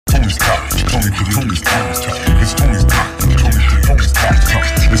Tony's talk. Tony's talk. It's Tony's talk. Tony's talk.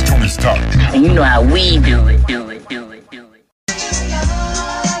 It's Tony's talk. And you know how we do it.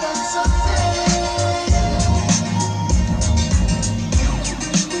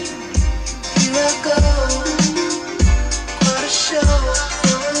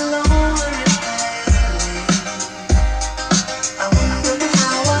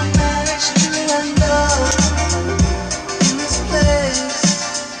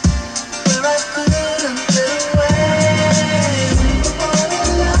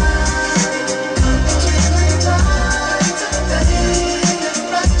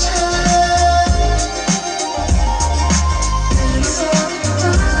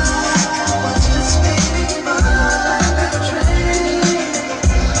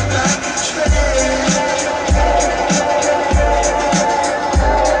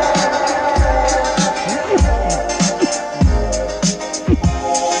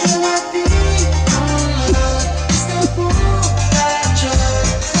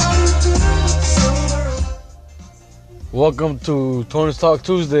 Welcome to Tony's Talk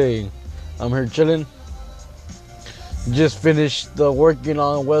Tuesday. I'm here chilling. Just finished working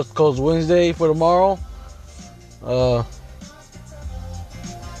on West Coast Wednesday for tomorrow. I've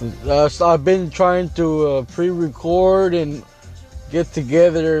been trying to pre-record and get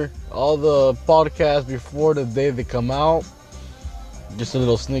together all the podcasts before the day they come out. Just a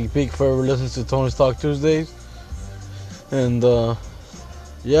little sneak peek for whoever listens to Tony's Talk Tuesdays. And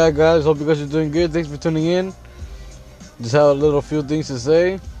yeah, guys, hope you guys are doing good. Thanks for tuning in. Just have a little few things to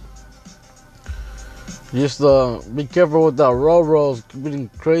say. Just be careful with that railroad. It's getting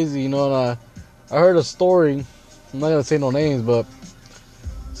crazy, you know. And I heard a story. I'm not gonna say no names, but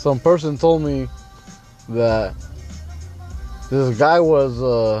some person told me that this guy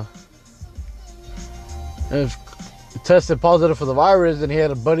was tested positive for the virus, and he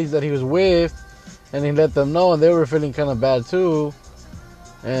had buddies that he was with, and he let them know, and they were feeling kind of bad too.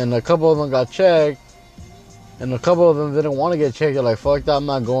 And a couple of them got checked. And a couple of them didn't want to get checked. They're like, fuck that, I'm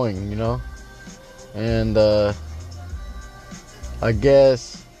not going, you know? And I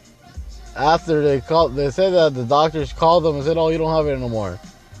guess after they said that the doctors called them and said, oh, you don't have it anymore.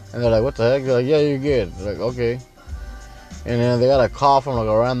 And they're like, what the heck? They're like, yeah, you're good. They're like, okay. And then they got a call from like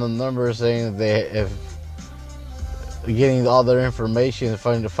a random number saying that if getting all their information,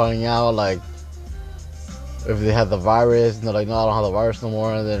 finding out like if they had the virus, and they're like, no, I don't have the virus no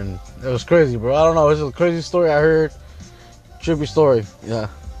more. And then it was crazy, bro. I don't know. It's a crazy story I heard. Trippy story, yeah.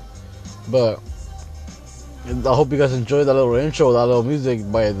 But I hope you guys enjoyed that little intro, that little music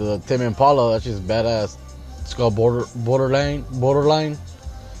by the Tame Impala. That's just badass. It's called Borderline.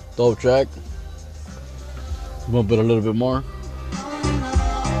 Dope track. Bump it a little bit more.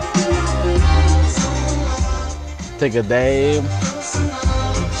 Take a dab.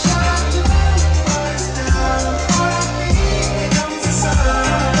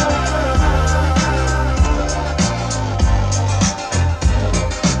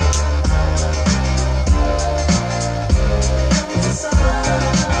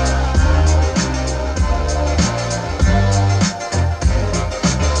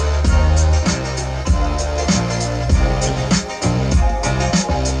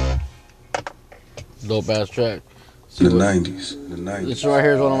 Dope ass track. The 90s. This right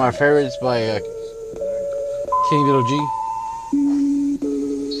here is one of my favorites by King Little G.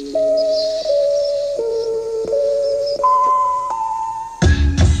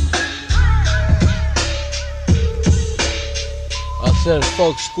 I said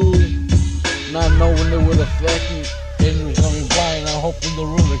fuck school, not knowing it would affect me. Ignorance got me blind, I'm hoping the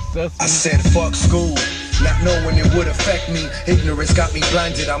rule accepts me. I said fuck school, not knowing it would affect me. Ignorance got me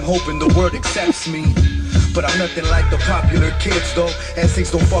blinded, I'm hoping the world accepts me. But I'm nothing like the popular kids though.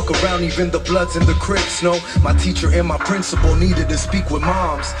 N6 don't fuck around, even the Bloods and the Crips know. My teacher and my principal needed to speak with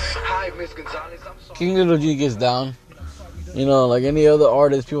moms. Hi, Miss Gonzalez, I'm sorry. King Little G gets down. You know, like any other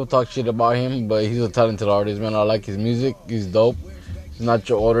artist, people talk shit about him, but he's a talented artist, man. I like his music. He's dope. He's not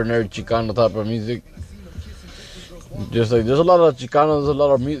your ordinary Chicano type of music. Just like there's a lot of Chicanos, a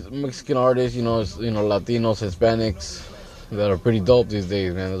lot of Mexican artists, you know, Latinos, Hispanics that are pretty dope these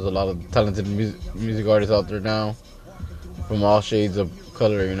days, man. There's a lot of talented music artists out there now, from all shades of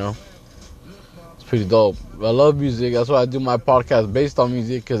color, you know. It's pretty dope. I love music. That's why I do my podcast based on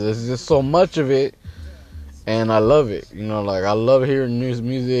music, because there's just so much of it, and I love it. You know, like I love hearing new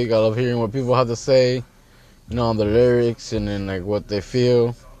music. I love hearing what people have to say, you know, on the lyrics and then like what they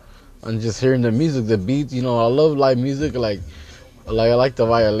feel, and just hearing the music, the beats. You know, I love live music. Like I like the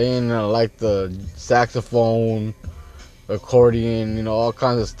violin, and I like the saxophone, accordion, you know, all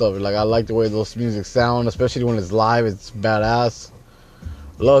kinds of stuff. Like I like the way those music sound, especially when it's live. It's badass.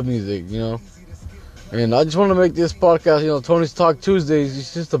 love music, you know. And I just want to make this podcast, you know, Tony's Talk Tuesdays.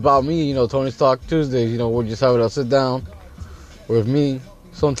 It's just about me, you know, Tony's Talk Tuesdays. You know, we're just having a sit down with me.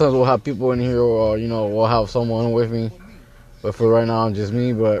 Sometimes we'll have people in here, or, you know, we'll have someone with me. But for right now, I'm just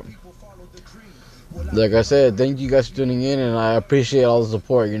me. But like I said, thank you guys for tuning in, and I appreciate all the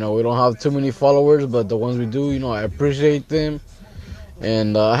support. You know, we don't have too many followers, but the ones we do, you know, I appreciate them.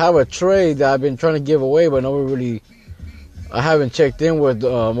 And I have a trade that I've been trying to give away, but I haven't checked in with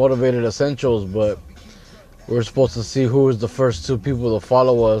Motivated Essentials, but we're supposed to see who is the first 2 people to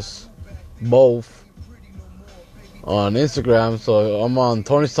follow us, both, on Instagram. So I'm on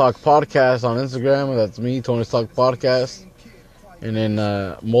Tony's Talk Podcast on Instagram, and that's me, Tony's Talk Podcast. And then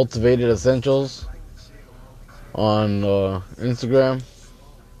Motivated Essentials on Instagram.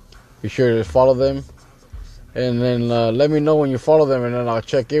 Be sure to follow them. And then let me know when you follow them, and then I'll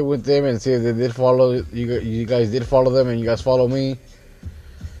check in with them and see if they did follow you guys did follow them, and you guys follow me.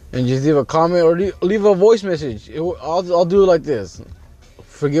 And just leave a comment or leave a voice message. I'll do it like this.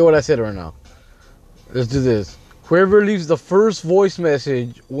 Forget what I said right now. Let's do this. Whoever leaves the first voice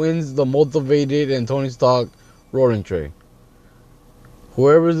message wins the Motivated and Tony's Talk rolling tray.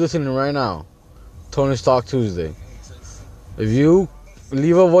 Whoever's listening right now, Tony's Talk Tuesday. If you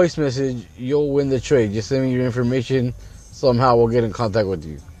leave a voice message, you'll win the trade. Just send me your information. Somehow we'll get in contact with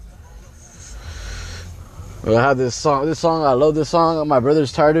you. I have this song. I love this song. My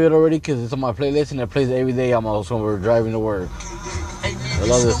brother's tired of it already because it's on my playlist and it plays every day. I'm also when we're driving to work. I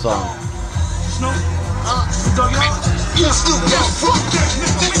love this song.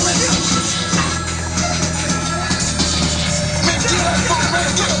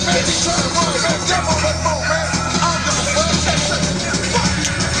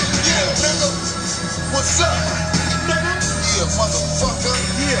 What's up, nigga? Yeah, motherfucker.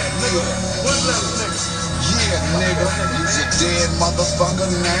 Yeah, nigga. What's up, nigga? Yeah, nigga. You's a dead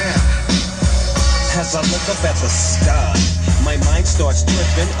motherfucker now. As I look up at the sky, my mind starts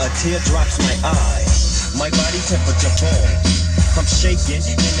tripping, a tear drops my eye. My body temperature falls. I'm shaking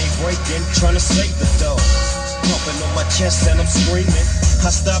and they breaking, trying to save the dough. Pumping on my chest and I'm screaming. I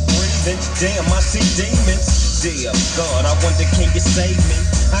stop breathing, damn, I see demons. Dear God, I wonder, can you save me?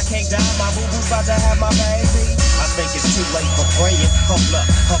 I can't die, my boo-boo's about to have my baby. I think it's too late for praying. Hold up,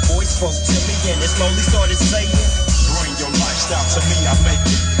 her voice spoke to me and it slowly started saying, Bring your lifestyle to me, I make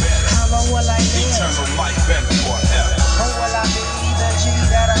it better. how long will I live? Eternal life and forever. Or will I be the G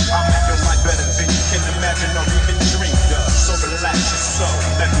that I I'll make your life better than you can imagine or even dream of. So relax your soul,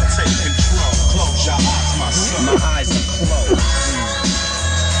 let me take control. Close your eyes, my son. My eyes are closed.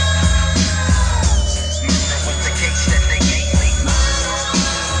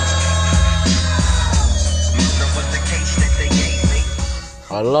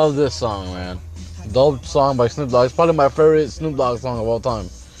 I love this song, man. Dope song by Snoop Dogg. It's probably my favorite Snoop Dogg song of all time.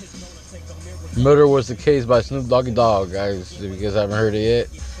 Murder Was the Case by Snoop Doggy Dogg, guys. If you guys haven't heard it yet,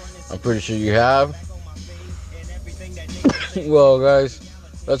 I'm pretty sure you have. Well, guys,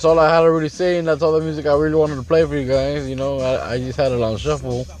 that's all I had to really say, and that's all the music I really wanted to play for you guys. You know, I just had it on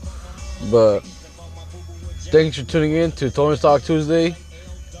shuffle. But thanks for tuning in to Tony's Talk Tuesday.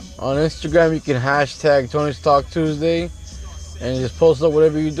 On Instagram, you can hashtag Tony's Talk Tuesday. And just post up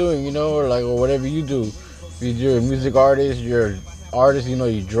whatever you're doing, you know, or whatever you do. If you're a music artist, you're an artist, you know,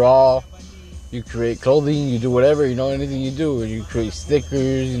 you draw, you create clothing, you do whatever, you know, anything you do. You create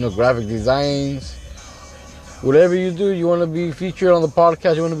stickers, you know, graphic designs. Whatever you do, you want to be featured on the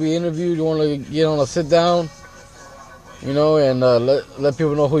podcast, you want to be interviewed, you want to get on a sit down, you know, and let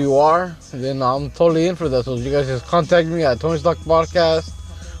people know who you are. And then I'm totally in for that. So you guys just contact me at Tony's Talk Podcast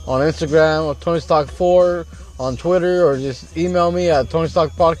on Instagram, or Tony's Talk 4 on Twitter, or just email me at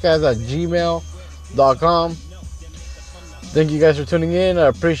Tony'sTalkPodcast@gmail.com. Thank you guys for tuning in. I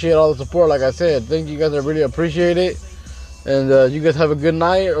appreciate all the support. Like I said, thank you guys. I really appreciate it. And you guys have a good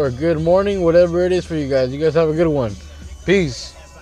night or a good morning, whatever it is for you guys. You guys have a good one. Peace.